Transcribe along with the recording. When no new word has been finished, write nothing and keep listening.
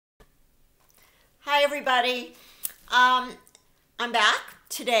Hi, everybody. I'm back.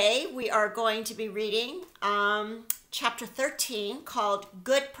 Today we are going to be reading chapter 13 called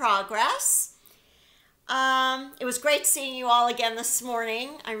Good Progress. It was great seeing you all again this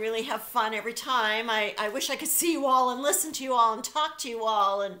morning. I really have fun every time. I wish I could see you all and listen to you all and talk to you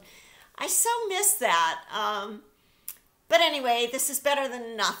all, and I so miss that. But anyway, this is better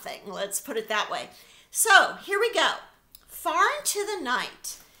than nothing. Let's put it that way. So here we go. Far into the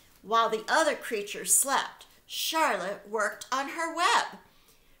night, while the other creatures slept, Charlotte worked on her web.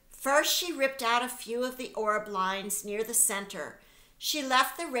 First, she ripped out a few of the orb lines near the center. She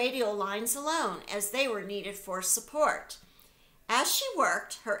left the radial lines alone, as they were needed for support. As she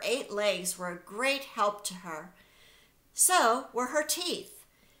worked, her 8 legs were a great help to her. So were her teeth.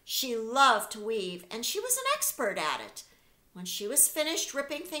 She loved to weave, and she was an expert at it. When she was finished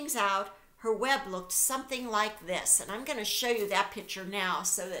ripping things out, her web looked something like this. And I'm going to show you that picture now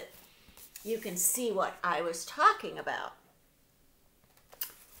so that you can see what I was talking about.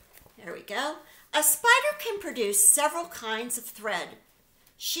 There we go. A spider can produce several kinds of thread.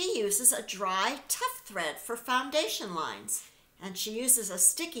 She uses a dry, tough thread for foundation lines, and she uses a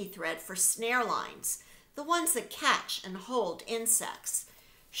sticky thread for snare lines, the ones that catch and hold insects.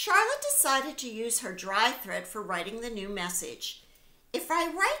 Charlotte decided to use her dry thread for writing the new message. If I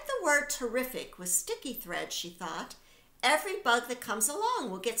write the word terrific with sticky thread, she thought, every bug that comes along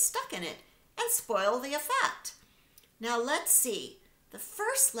will get stuck in it and spoil the effect. Now let's see. The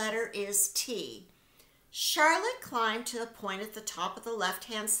first letter is T. Charlotte climbed to a point at the top of the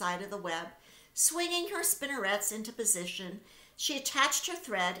left-hand side of the web. Swinging her spinnerets into position, she attached her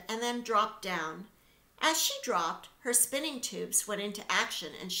thread and then dropped down. As she dropped, her spinning tubes went into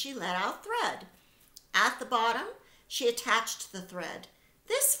action and she let out thread. At the bottom, she attached the thread.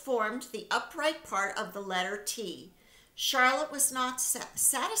 This formed the upright part of the letter T. Charlotte was not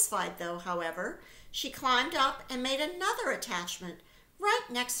satisfied though, however. She climbed up and made another attachment right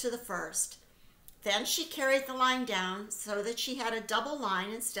next to the first. Then she carried the line down so that she had a double line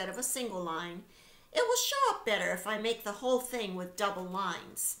instead of a single line. It will show up better if I make the whole thing with double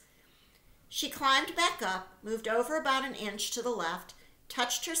lines. She climbed back up, moved over about an inch to the left,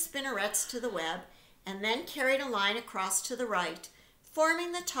 touched her spinnerets to the web, and then carried a line across to the right,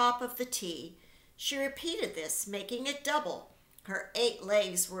 forming the top of the T. She repeated this, making it double. Her 8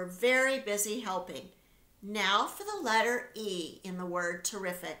 legs were very busy helping. Now for the letter E in the word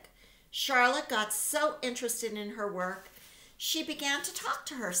terrific. Charlotte got so interested in her work, she began to talk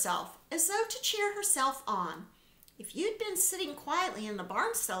to herself, as though to cheer herself on. If you'd been sitting quietly in the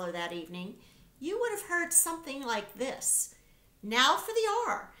barn cellar that evening, you would have heard something like this. Now for the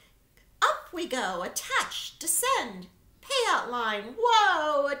R. Up we go, attach, descend, payout line,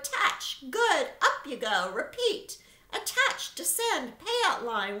 whoa, attach, good, up you go, repeat, attach, descend, payout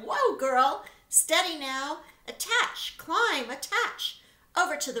line, whoa girl, steady now, attach, climb, attach,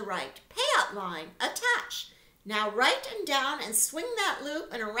 over to the right, payout line, attach, now right and down and swing that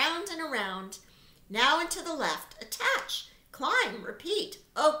loop and around, now into the left, attach, climb, repeat,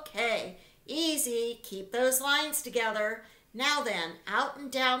 okay, easy, keep those lines together. Now then, out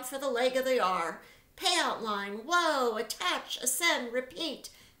and down for the leg of the R. Payout line, whoa, attach, ascend, repeat.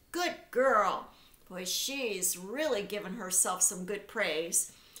 Good girl. Boy, she's really given herself some good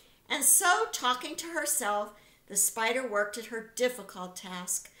praise. And so, talking to herself, the spider worked at her difficult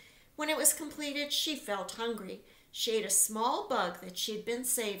task. When it was completed, she felt hungry. She ate a small bug that she'd been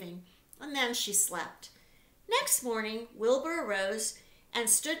saving, and then she slept. Next morning, Wilbur arose and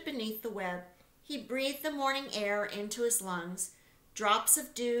stood beneath the web. He breathed the morning air into his lungs. Drops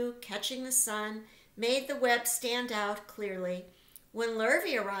of dew, catching the sun, made the web stand out clearly. When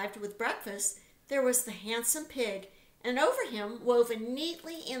Lurvy arrived with breakfast, there was the handsome pig, and over him, woven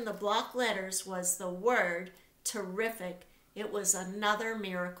neatly in the block letters, was the word terrific. It was another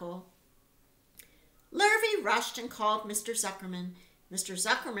miracle. Lurvy rushed and called Mr. Zuckerman. Mr.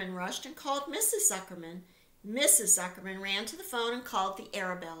 Zuckerman rushed and called Mrs. Zuckerman. Mrs. Zuckerman ran to the phone and called the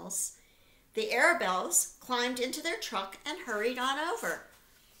Arabelles. The Arabelles climbed into their truck and hurried on over.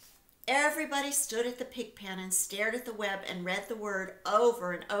 Everybody stood at the pig pen and stared at the web and read the word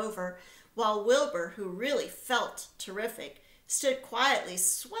over and over, while Wilbur, who really felt terrific, stood quietly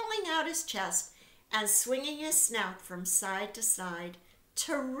swelling out his chest and swinging his snout from side to side.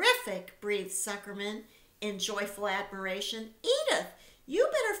 Terrific, breathed Zuckerman in joyful admiration. Edith, you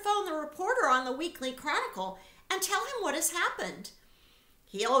better phone the reporter on the Weekly Chronicle and tell him what has happened.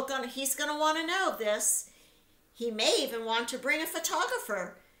 He's going to want to know this. He may even want to bring a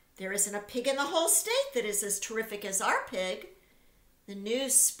photographer. There isn't a pig in the whole state that is as terrific as our pig. The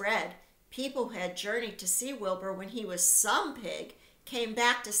news spread. People had journeyed to see Wilbur when he was some pig. came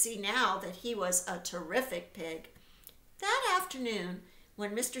back to see now that he was a terrific pig. That afternoon,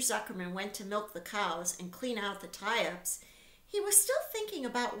 when Mr. Zuckerman went to milk the cows and clean out the tie-ups, he was still thinking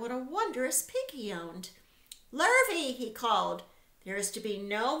about what a wondrous pig he owned. "Lurvy," he called, "there is to be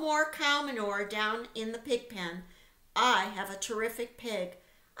no more cow manure down in the pig pen. I have a terrific pig.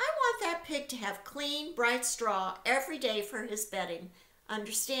 I want that pig to have clean, bright straw every day for his bedding.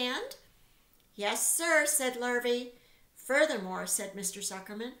 Understand?" "Yes, sir," said Lurvy. "Furthermore," said Mr.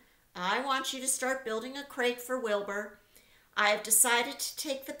 Zuckerman, "I want you to start building a crate for Wilbur. I have decided to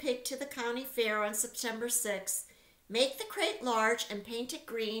take the pig to the county fair on September 6th. Make the crate large and paint it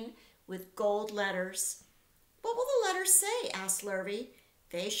green with gold letters." "What will the letters say?" asked Lurvy.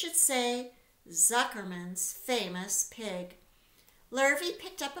 "They should say, Zuckerman's Famous Pig." Lurvy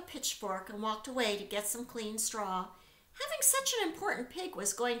picked up a pitchfork and walked away to get some clean straw. Having such an important pig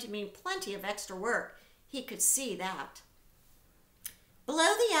was going to mean plenty of extra work. He could see that.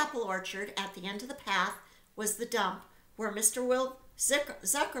 Below the apple orchard, at the end of the path, was the dump, where Mr.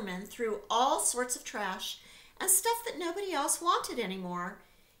 Zuckerman threw all sorts of trash and stuff that nobody else wanted anymore.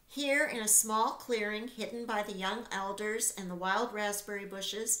 Here, in a small clearing hidden by the young elders and the wild raspberry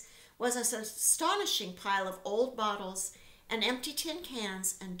bushes, was an astonishing pile of old bottles and empty tin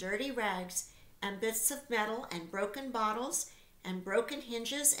cans and dirty rags and bits of metal and broken bottles and broken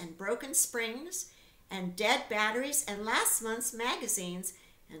hinges and broken springs and dead batteries and last month's magazines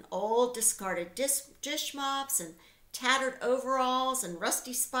and old discarded dish mops and tattered overalls and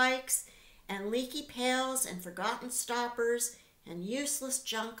rusty spikes and leaky pails and forgotten stoppers and useless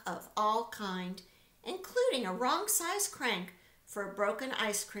junk of all kind, including a wrong-size crank for a broken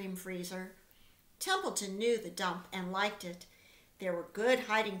ice cream freezer. Templeton knew the dump and liked it. There were good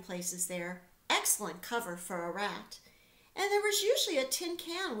hiding places there, excellent cover for a rat, and there was usually a tin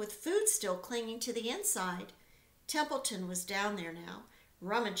can with food still clinging to the inside. Templeton was down there now,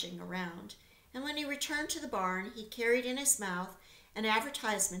 rummaging around, and when he returned to the barn, he carried in his mouth an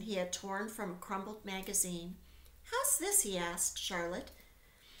advertisement he had torn from a crumpled magazine. "How's this?" he asked Charlotte.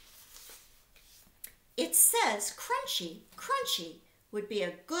 "It says crunchy, crunchy would be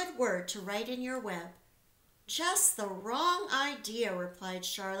a good word to write in your web." "Just the wrong idea," replied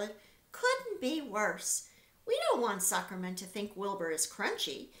Charlotte. "Couldn't be worse. We don't want Zuckerman to think Wilbur is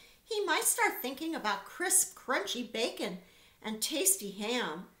crunchy. He might start thinking about crisp, crunchy bacon and tasty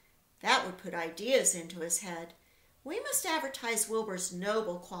ham. That would put ideas into his head. We must advertise Wilbur's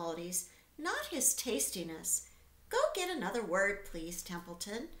noble qualities, not his tastiness. Go get another word, please,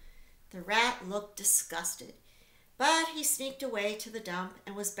 Templeton." The rat looked disgusted, but he sneaked away to the dump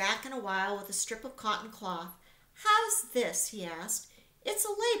and was back in a while with a strip of cotton cloth. "How's this?" he asked. "It's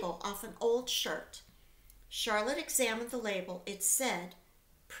a label off an old shirt." Charlotte examined the label. It said,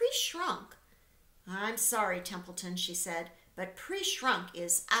 "Pre-shrunk." "I'm sorry, Templeton," she said, "but pre-shrunk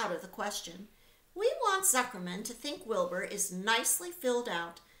is out of the question. We want Zuckerman to think Wilbur is nicely filled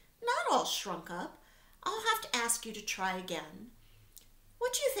out, not all shrunk up. I'll have to ask you to try again."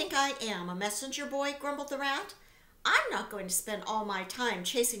 "What do you think I am, a messenger boy?" grumbled the rat. "I'm not going to spend all my time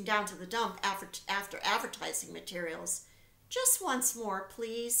chasing down to the dump after advertising materials." "Just once more,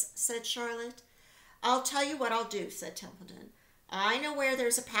 please," said Charlotte. "I'll tell you what I'll do," said Templeton. "I know where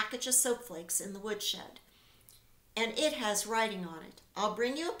there's a package of soap flakes in the woodshed, and it has writing on it. I'll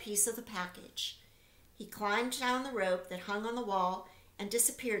bring you a piece of the package." He climbed down the rope that hung on the wall and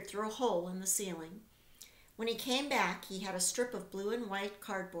disappeared through a hole in the ceiling. When he came back, he had a strip of blue and white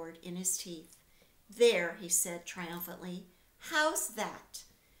cardboard in his teeth. "There," he said triumphantly. "How's that?"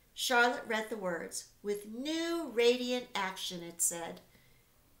 Charlotte read the words. "With new radiant action," it said.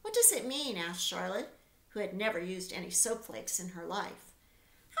 "What does it mean?" asked Charlotte, who had never used any soap flakes in her life.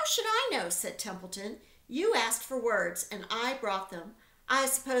 "How should I know?" said Templeton. "You asked for words, and I brought them. I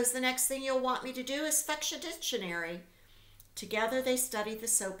suppose the next thing you'll want me to do is fetch a dictionary." Together they studied the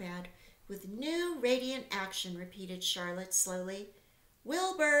soap ad. "With new radiant action," repeated Charlotte slowly.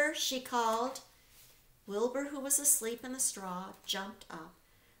 "Wilbur," she called. Wilbur, who was asleep in the straw, jumped up.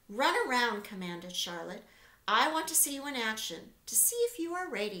 "Run around," commanded Charlotte. "I want to see you in action, to see if you are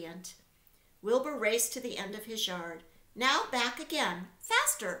radiant." Wilbur raced to the end of his yard. "Now back again.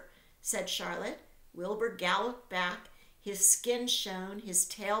 Faster," said Charlotte. Wilbur galloped back. His skin shone. His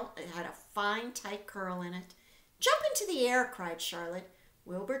tail had a fine, tight curl in it. "Jump into the air," cried Charlotte.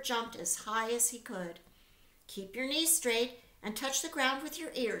 Wilbur jumped as high as he could. "Keep your knees straight and touch the ground with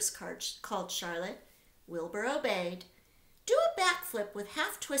your ears," called Charlotte. Wilbur obeyed. "Do a backflip with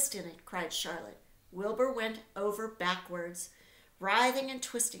half twist in it," cried Charlotte. Wilbur went over backwards, writhing and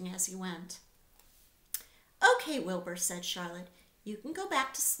twisting as he went. "Okay, Wilbur," said Charlotte. "You can go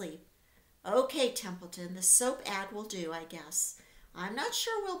back to sleep." "Okay, Templeton, the soap ad will do, I guess. I'm not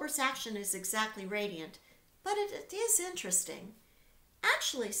sure Wilbur's action is exactly radiant, but it is interesting.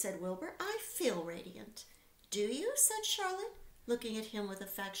 Actually, said Wilbur, I feel radiant. Do you? Said Charlotte, looking at him with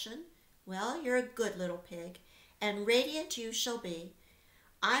affection. Well, you're a good little pig, and radiant you shall be.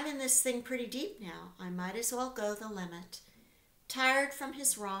 I'm in this thing pretty deep now. I might as well go the limit. Tired from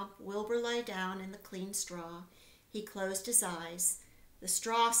his romp, Wilbur lay down in the clean straw. He closed his eyes. The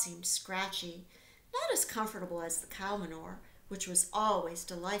straw seemed scratchy, not as comfortable as the cow manure, which was always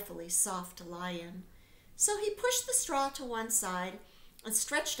delightfully soft to lie in. So he pushed the straw to one side and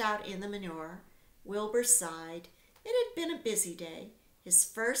stretched out in the manure. Wilbur sighed. It had been a busy day, his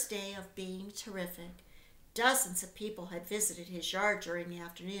first day of being terrific. Dozens of people had visited his yard during the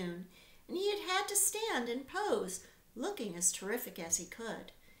afternoon, and he had had to stand and pose, looking as terrific as he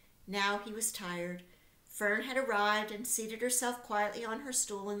could. Now he was tired. Fern had arrived and seated herself quietly on her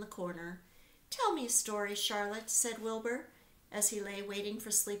stool in the corner. Tell me a story, Charlotte, said Wilbur, as he lay waiting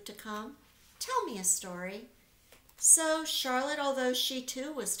for sleep to come. Tell me a story. So Charlotte, although she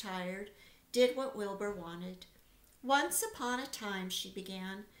too was tired, did what Wilbur wanted. Once upon a time, she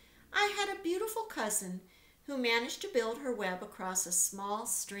began, I had a beautiful cousin who managed to build her web across a small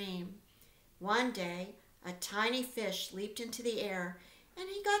stream. One day, a tiny fish leaped into the air, and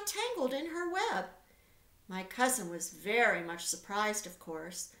he got tangled in her web. My cousin was very much surprised, of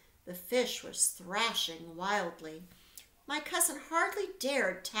course. The fish was thrashing wildly. My cousin hardly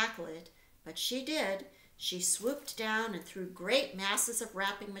dared tackle it, but she did. She swooped down and threw great masses of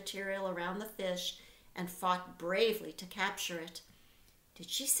wrapping material around the fish and fought bravely to capture it. Did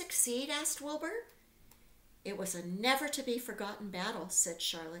she succeed? Asked Wilbur. It was a never-to-be-forgotten battle, said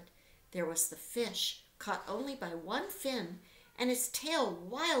Charlotte. There was the fish, caught only by one fin, and its tail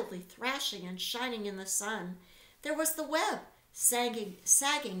wildly thrashing and shining in the sun. There was the web,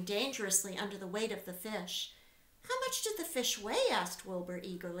 sagging dangerously under the weight of the fish. How much did the fish weigh? Asked Wilbur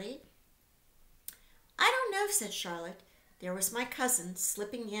eagerly. I don't know, said Charlotte. There was my cousin,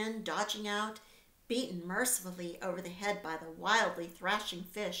 slipping in, dodging out, beaten mercifully over the head by the wildly thrashing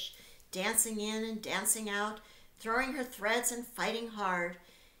fish, dancing in and dancing out, throwing her threads and fighting hard.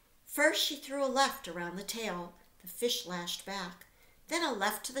 First she threw a left around the tail. The fish lashed back. Then a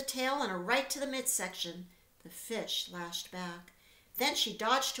left to the tail and a right to the midsection. The fish lashed back. Then she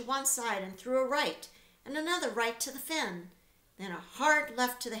dodged to one side and threw a right, and another right to the fin. Then a hard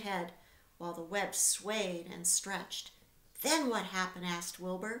left to the head, while the web swayed and stretched. Then what happened? Asked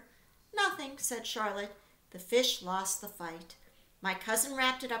Wilbur. Nothing, said Charlotte. The fish lost the fight. My cousin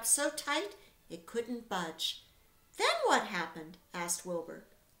wrapped it up so tight it couldn't budge. Then what happened? Asked Wilbur.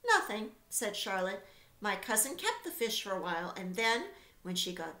 Nothing, said Charlotte. My cousin kept the fish for a while, and then, when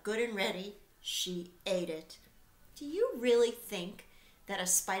she got good and ready, she ate it. Do you really think that a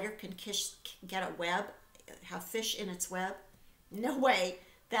spider can get a web, have fish in its web? No way.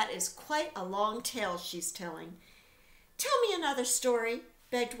 That is quite a long tale she's telling. Tell me another story,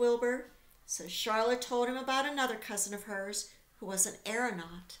 begged Wilbur. So Charlotte told him about another cousin of hers who was an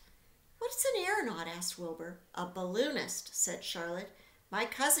aeronaut. What's an aeronaut? Asked Wilbur. A balloonist, said Charlotte. My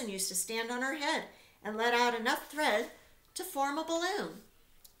cousin used to stand on her head and let out enough thread to form a balloon.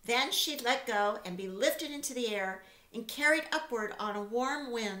 Then she'd let go and be lifted into the air and carried upward on a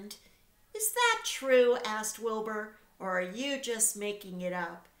warm wind. Is that true? Asked Wilbur, or are you just making it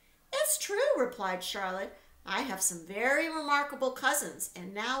up? It's true, replied Charlotte. I have some very remarkable cousins,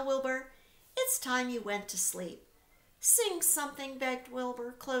 and now, Wilbur, it's time you went to sleep. Sing something, begged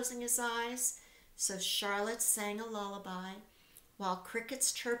Wilbur, closing his eyes. So Charlotte sang a lullaby, while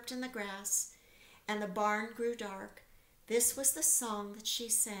crickets chirped in the grass, and the barn grew dark. This was the song that she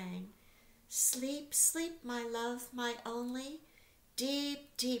sang. Sleep, sleep, my love, my only,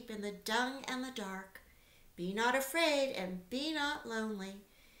 deep, deep in the dung and the dark. Be not afraid and be not lonely.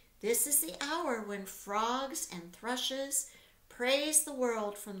 This is the hour when frogs and thrushes praise the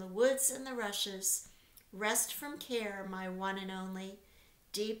world from the woods and the rushes. Rest from care, my one and only,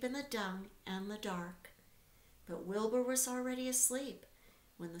 deep in the dung and the dark. But Wilbur was already asleep.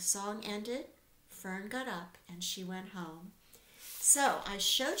 When the song ended, Fern got up and she went home. So I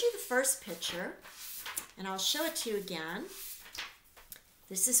showed you the first picture, and I'll show it to you again.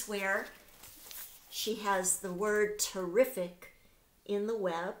 This is where she has the word terrific in the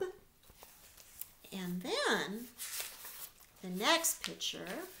web. And then the next picture,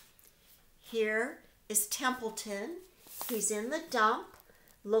 here is Templeton. He's in the dump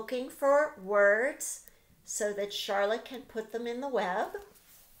looking for words so that Charlotte can put them in the web.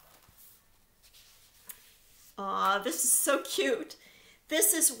 Aw, this is so cute.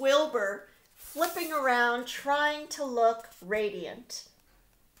 This is Wilbur flipping around trying to look radiant.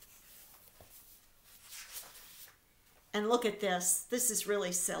 And look at this. This is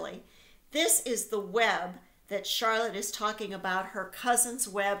really silly. This is the web that Charlotte is talking about, her cousin's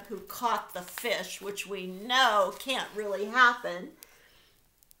web who caught the fish, which we know can't really happen.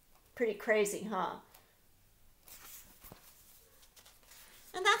 Pretty crazy, huh?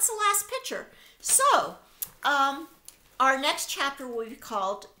 And that's the last picture. So, our next chapter will be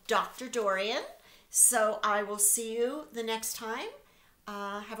called Dr. Dorian. So I will see you the next time.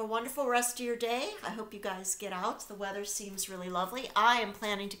 Have a wonderful rest of your day. I hope you guys get out. The weather seems really lovely. I am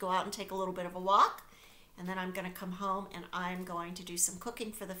planning to go out and take a little bit of a walk, and then I'm going to come home and I'm going to do some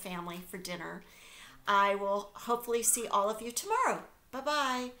cooking for the family for dinner. I will hopefully see all of you tomorrow.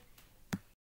 Bye-bye.